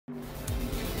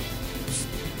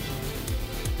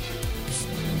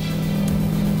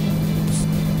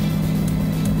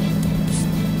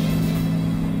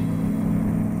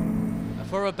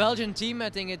For a Belgian team, I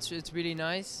think it's really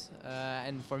nice,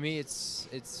 and for me,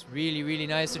 it's really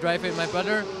nice to drive with my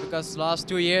brother, because last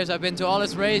 2 years I've been to all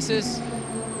his races.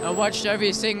 I watched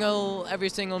every single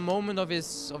moment of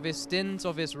his stints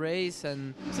of his race,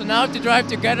 and so now to drive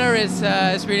together is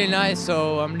really nice.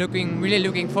 So I'm really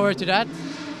looking forward to that.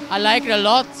 I like it a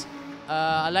lot.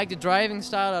 I like the driving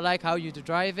style. I like how you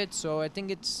drive it. So I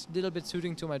think it's a little bit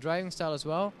suiting to my driving style as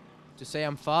well. To say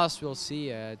I'm fast, we'll see.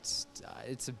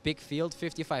 It's a big field,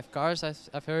 55 cars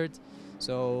I've heard.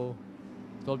 So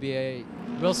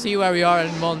we'll see where we are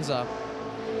in Monza.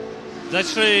 It's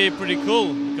actually pretty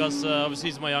cool because obviously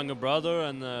he's my younger brother,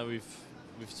 and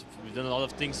we've done a lot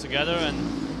of things together.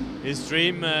 And his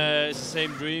dream is the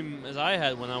same dream as I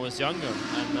had when I was younger.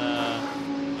 And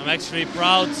I'm actually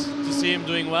proud to see him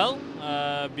doing well,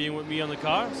 being with me on the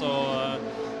car. So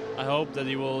I hope that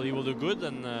he will do good,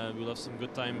 and we'll have some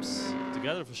good times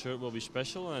together for sure. It will be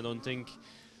special, and I don't think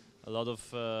a lot of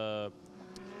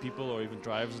people or even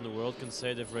drivers in the world can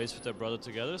say they've raced with their brother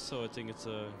together. So I think it's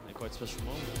a quite special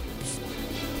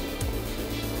moment.